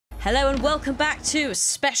Hello and welcome back to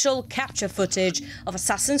special capture footage of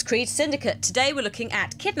Assassin's Creed Syndicate. Today we're looking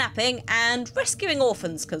at kidnapping and rescuing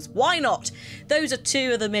orphans, because why not? Those are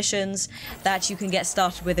two of the missions that you can get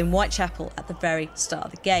started with in Whitechapel at the very start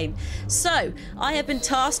of the game. So, I have been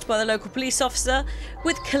tasked by the local police officer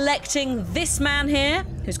with collecting this man here,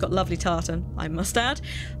 who's got lovely tartan, I must add,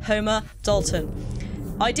 Homer Dalton.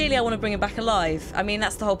 Ideally, I want to bring him back alive. I mean,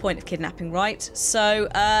 that's the whole point of kidnapping, right? So,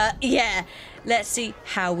 yeah, let's see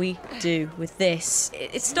how we do with this.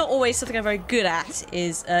 It's not always something I'm very good at,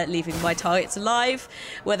 is leaving my targets alive,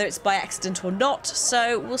 whether it's by accident or not.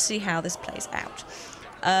 So, we'll see how this plays out.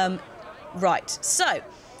 Right, so,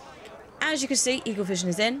 as you can see, Eagle Vision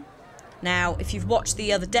is in. Now, if you've watched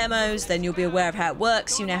the other demos, then you'll be aware of how it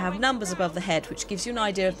works. You now have numbers above the head, which gives you an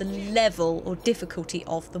idea of the level or difficulty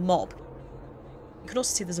of the mob. You can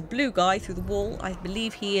also see there's a blue guy through the wall. I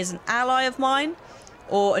believe he is an ally of mine,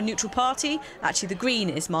 or a neutral party. Actually, the green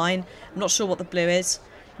is mine. I'm not sure what the blue is.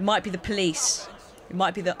 It might be the police. It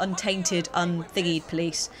might be the untainted, unthingied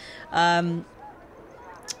police. But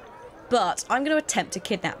I'm going to attempt to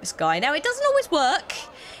kidnap this guy. Now, it doesn't always work.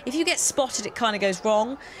 If you get spotted, it kind of goes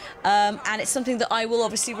wrong. And it's something that I will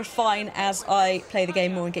obviously refine as I play the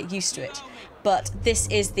game more and get used to it. But this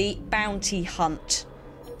is the bounty hunt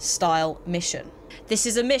style mission. This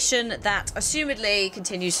is a mission that assumedly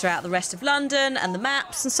continues throughout the rest of London and the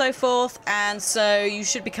maps and so forth, and so you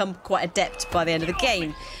should become quite adept by the end of the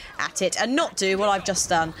game at it and not do what I've just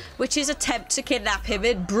done, which is attempt to kidnap him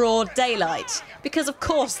in broad daylight, because of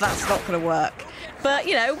course that's not going to work. But,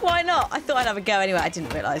 you know, why not? I thought I'd have a go anyway. I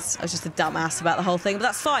didn't realise I was just a dumbass about the whole thing, but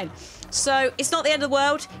that's fine. So, it's not the end of the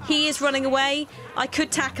world. He is running away. I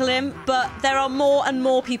could tackle him, but there are more and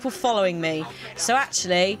more people following me. So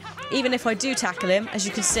actually, even if I do tackle him, as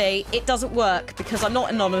you can see, it doesn't work because I'm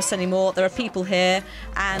not anonymous anymore. There are people here,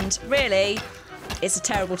 and really, it's a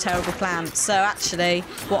terrible, terrible plan. So actually,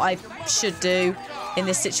 what I should do in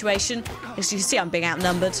this situation, as you can see I'm being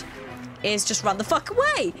outnumbered, is just run the fuck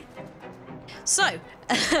away. So,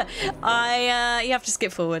 you have to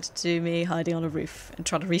skip forward to me hiding on a roof and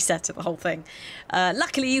trying to reset it, the whole thing.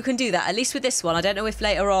 Luckily, you can do that, at least with this one. I don't know if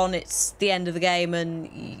later on it's the end of the game and,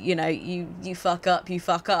 you know, you fuck up,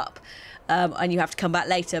 and you have to come back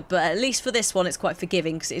later. But at least for this one, it's quite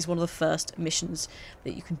forgiving because it is one of the first missions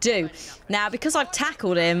that you can do. Now, because I've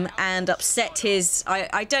tackled him and upset his...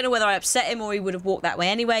 I don't know whether I upset him or he would have walked that way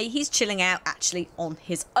anyway. He's chilling out, actually, on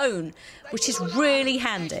his own, which is really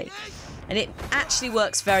handy. And it actually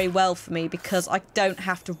works very well for me because I don't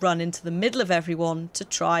have to run into the middle of everyone to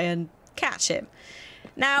try and catch him.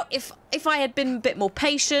 Now, if I had been a bit more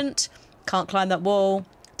patient, can't climb that wall,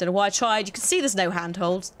 don't know why I tried. You can see there's no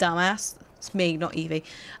handholds, dumbass. It's me, not Evie.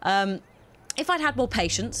 If I'd had more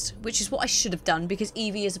patience, which is what I should have done, because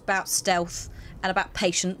Evie is about stealth and about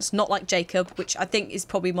patience, not like Jacob, which I think is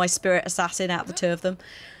probably my spirit assassin out of the two of them,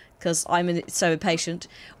 because I'm so impatient.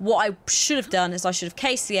 What I should have done is I should have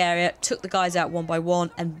cased the area, took the guys out one by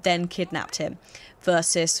one, and then kidnapped him.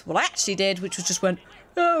 Versus what I actually did, which was just went,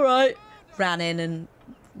 all right, ran in and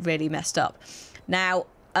really messed up. Now,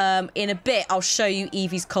 in a bit, I'll show you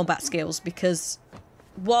Evie's combat skills, because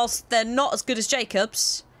whilst they're not as good as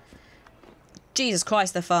Jacob's, Jesus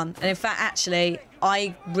Christ, they're fun. And in fact, actually,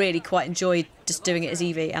 I really quite enjoyed just doing it as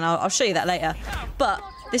Evie, and I'll show you that later. But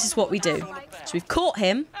this is what we do. So we've caught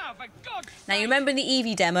him. Now, you remember in the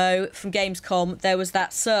Evie demo from Gamescom, there was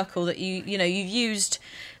that circle that you've used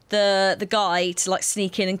the guy to like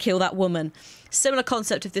sneak in and kill that woman. Similar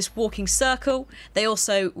concept of this walking circle. They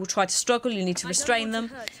also will try to struggle. You need to restrain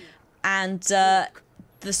them. And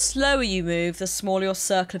the slower you move, the smaller your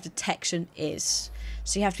circle of detection is.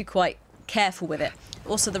 So you have to be quite careful with it.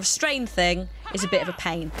 Also, the restrain thing is a bit of a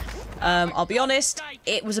pain. I'll be honest,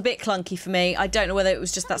 it was a bit clunky for me. I don't know whether it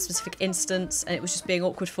was just that specific instance and it was just being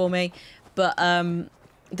awkward for me, but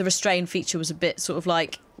the restrain feature was a bit sort of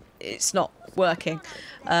like, it's not working.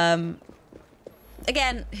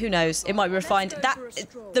 Again, who knows? It might be refined.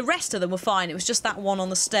 The rest of them were fine. It was just that one on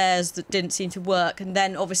the stairs that didn't seem to work. And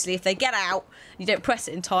then, obviously, if they get out, you don't press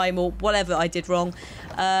it in time or whatever I did wrong,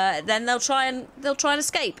 then they'll try and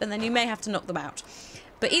escape, and then you may have to knock them out.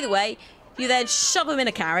 But either way, you then shove them in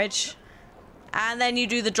a carriage, and then you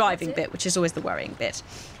do the driving bit, which is always the worrying bit,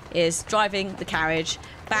 is driving the carriage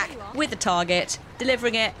back with the target,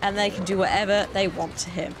 delivering it, and they can do whatever they want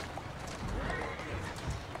to him.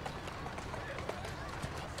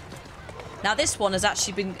 Now this one has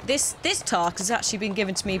actually been, this task has actually been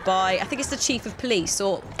given to me by, I think it's the Chief of Police,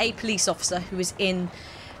 or a police officer who is in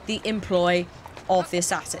the employ of the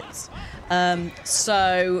assassins.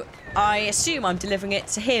 So I assume I'm delivering it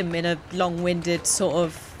to him in a long-winded sort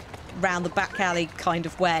of round the back alley kind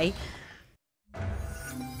of way.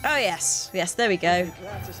 Oh yes, yes, there we go.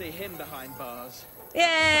 Glad to see him behind bars.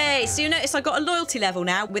 Yay! So you notice I got a loyalty level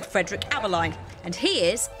now with Frederick Aberline, and he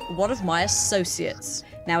is one of my associates.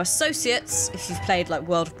 Now associates, if you've played like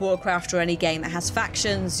World of Warcraft or any game that has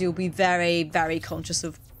factions, you'll be very, very conscious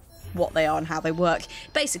of what they are and how they work.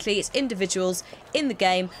 Basically, it's individuals in the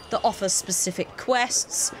game that offer specific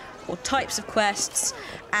quests or types of quests,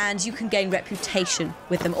 and you can gain reputation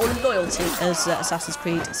with them, or loyalty, as Assassin's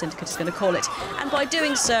Creed Syndicate is going to call it. And by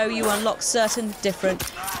doing so, you unlock certain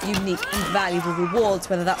different, unique and valuable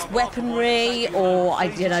rewards, whether that's weaponry or,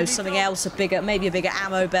 you know, something else, maybe a bigger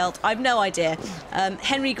ammo belt. I've no idea.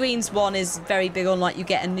 Henry Green's one is very big on, like, you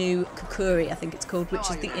get a new kukuri, I think it's called, which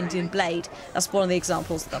is the Indian blade. That's one of the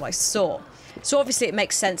examples that I saw. So obviously it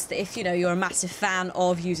makes sense that if, you know, you're a massive fan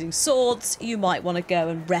of using swords, you might want to go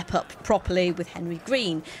and rep up properly with Henry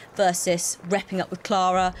Green versus repping up with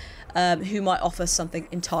Clara, who might offer something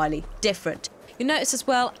entirely different. You'll notice as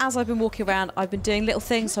well, as I've been walking around, I've been doing little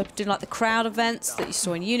things. So I've been doing like the crowd events that you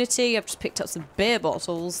saw in Unity. I've just picked up some beer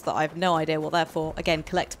bottles that I have no idea what they're for. Again,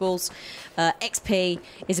 collectibles. XP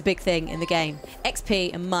is a big thing in the game.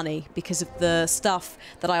 XP and money, because of the stuff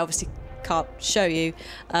that I obviously can't show you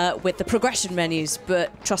with the progression menus,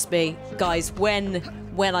 but trust me guys, when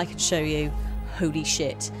I can show you, holy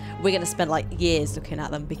shit, we're going to spend like years looking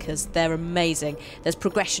at them because they're amazing. There's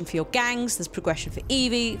progression for your gangs, there's progression for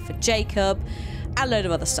Evie, for Jacob, and a load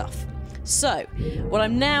of other stuff. So what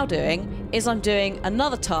I'm now doing is I'm doing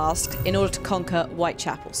another task in order to conquer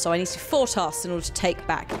Whitechapel. So I need to do 4 tasks in order to take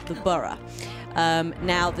back the borough.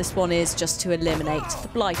 Now this one is just to eliminate the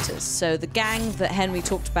blighters. So the gang that Henry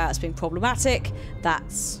talked about as being problematic,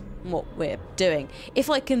 that's what we're doing. If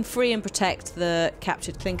I can free and protect the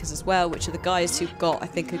captured clinkers as well, which are the guys who've got, I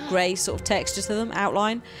think, a grey sort of texture to them,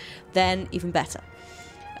 outline, then even better.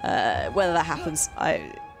 Whether that happens,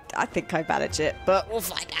 I think I manage it, but we'll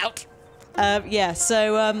find out. Yeah,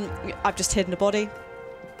 so I've just hidden a body,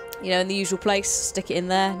 you know, in the usual place, stick it in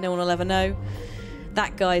there, no one will ever know.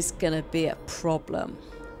 That guy's gonna be a problem.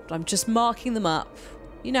 I'm just marking them up.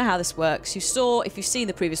 You know how this works. If you've seen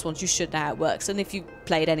the previous ones, you should know how it works. And if you've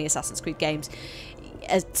played any Assassin's Creed games,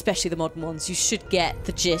 especially the modern ones, you should get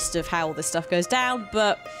the gist of how all this stuff goes down.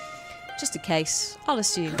 But just in case, I'll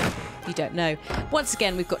assume you don't know. Once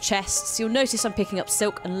again, we've got chests. You'll notice I'm picking up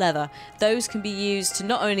silk and leather. Those can be used to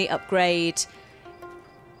not only upgrade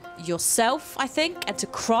yourself, I think, and to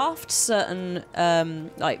craft certain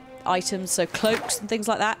like items, so cloaks and things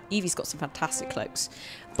like that. Evie's got some fantastic cloaks,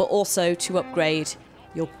 but also to upgrade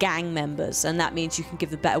your gang members, and that means you can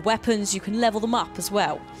give them better weapons, you can level them up as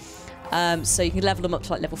well. So you can level them up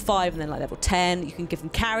to like level 5 and then like level 10, you can give them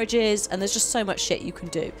carriages, and there's just so much shit you can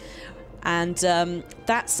do. And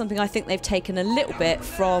that's something I think they've taken a little bit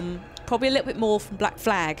from, probably a little bit more from Black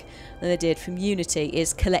Flag than they did from Unity,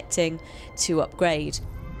 is collecting to upgrade.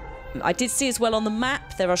 I did see as well on the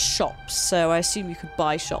map there are shops, so I assume you could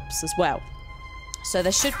buy shops as well. So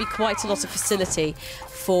there should be quite a lot of facility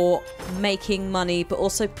for making money, but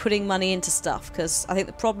also putting money into stuff, because I think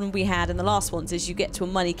the problem we had in the last ones is you get to a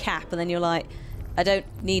money cap and then you're like, I don't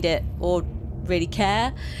need it or really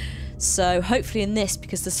care. So hopefully in this,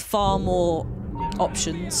 because there's far more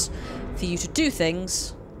options for you to do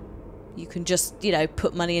things, you can just, you know,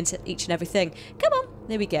 put money into each and everything. Come on,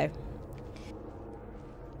 there we go.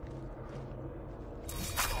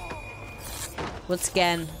 Once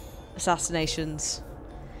again, assassinations.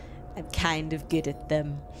 I'm kind of good at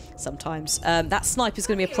them sometimes. That sniper's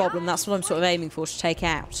going to be a problem. That's what I'm sort of aiming for to take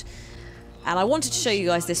out. And I wanted to show you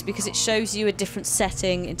guys this because it shows you a different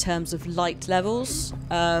setting in terms of light levels.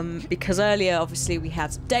 Because earlier, obviously, we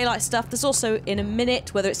had some daylight stuff. There's also, in a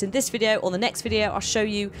minute, whether it's in this video or the next video, I'll show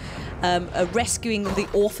you a rescuing the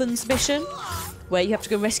orphans mission, where you have to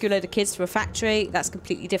go and rescue a load of kids from a factory. That's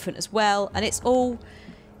completely different as well. And it's all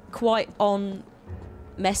quite on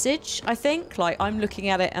message, I think. Like, I'm looking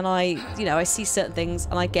at it and I see certain things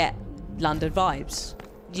and I get London vibes.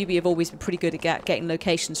 Ubi have always been pretty good at getting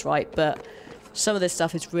locations right, but some of this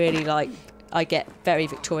stuff is really like, I get very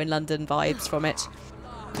Victorian London vibes from it.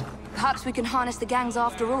 Perhaps we can harness the gangs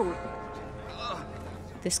after all.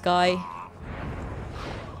 This guy.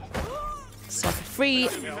 So I can free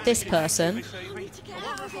this person,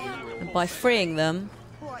 and by freeing them...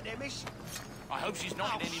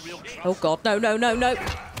 Oh god, no, no, no, no!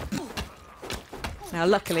 Now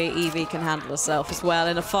luckily Evie can handle herself as well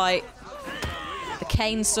in a fight. The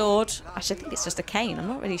cane sword. Actually, I think it's just a cane. I'm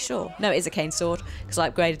not really sure. No, it is a cane sword because I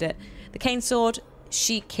upgraded it. The cane sword,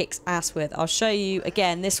 she kicks ass with. I'll show you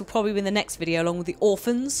again. This will probably be in the next video along with the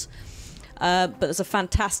orphans. But there's a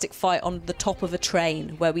fantastic fight on the top of a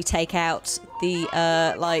train where we take out the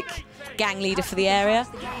like gang leader for the area,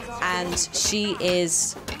 and she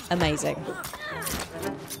is amazing.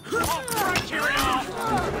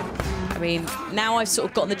 I mean, now I've sort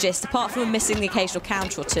of gotten the gist. Apart from missing the occasional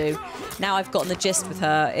counter or two, now I've gotten the gist with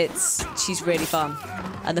her. She's really fun,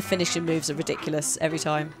 and the finishing moves are ridiculous every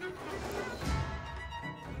time.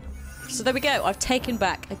 So there we go. I've taken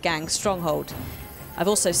back a gang stronghold. I've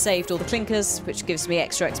also saved all the clinkers, which gives me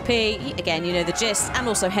extra XP. Again, you know the gist. And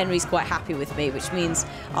also Henry's quite happy with me, which means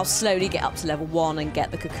I'll slowly get up to level 1 and get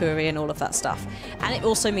the Kukuri and all of that stuff. And it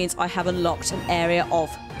also means I have unlocked an area of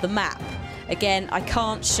the map. Again, I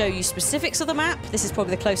can't show you specifics of the map. This is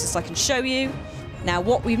probably the closest I can show you. Now,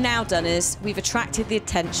 what we've now done is we've attracted the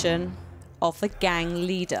attention of the gang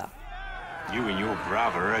leader. You and your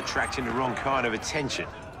brother are attracting the wrong kind of attention.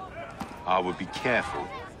 I would be careful.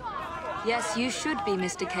 Yes, you should be,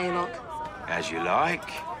 Mr. Kaylock. As you like.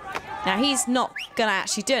 Now, he's not going to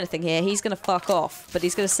actually do anything here. He's going to fuck off, but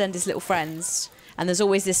he's going to send his little friends. And there's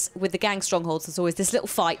always this, with the gang strongholds, there's always this little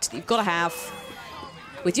fight that you've got to have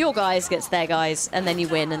with your guys against their guys, and then you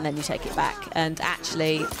win, and then you take it back. And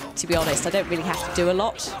actually, to be honest, I don't really have to do a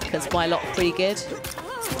lot, because my lot are pretty good.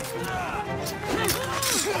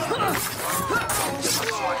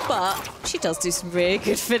 But she does do some really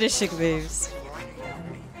good finishing moves.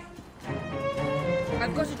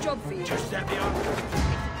 I've got a job for you.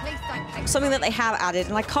 Something that they have added,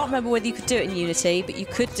 and I can't remember whether you could do it in Unity, but you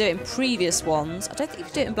could do it in previous ones. I don't think you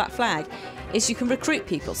could do it in Black Flag. Is you can recruit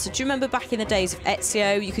people. So do you remember back in the days of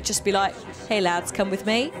Ezio, you could just be like, hey lads, come with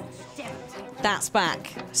me? That's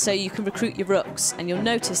back. So you can recruit your rooks, and you'll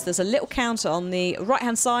notice there's a little counter on the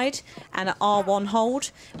right-hand side and an R1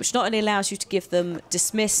 hold, which not only allows you to give them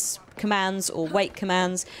dismiss commands or wait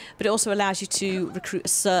commands, but it also allows you to recruit a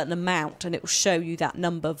certain amount, and it will show you that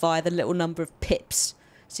number via the little number of pips.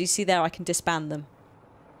 So you see there, I can disband them.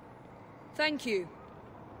 Thank you.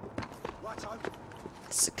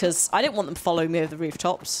 Because I don't want them following me over the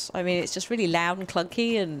rooftops. I mean, it's just really loud and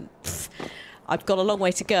clunky, and I've got a long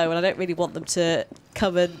way to go, and I don't really want them to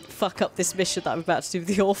come and fuck up this mission that I'm about to do with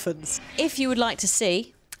the orphans. If you would like to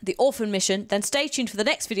see the orphan mission, then stay tuned for the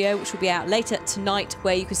next video, which will be out later tonight,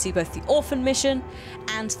 where you can see both the orphan mission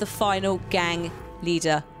and the final gang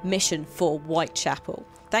leader mission for Whitechapel.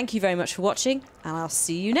 Thank you very much for watching, and I'll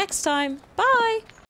see you next time. Bye!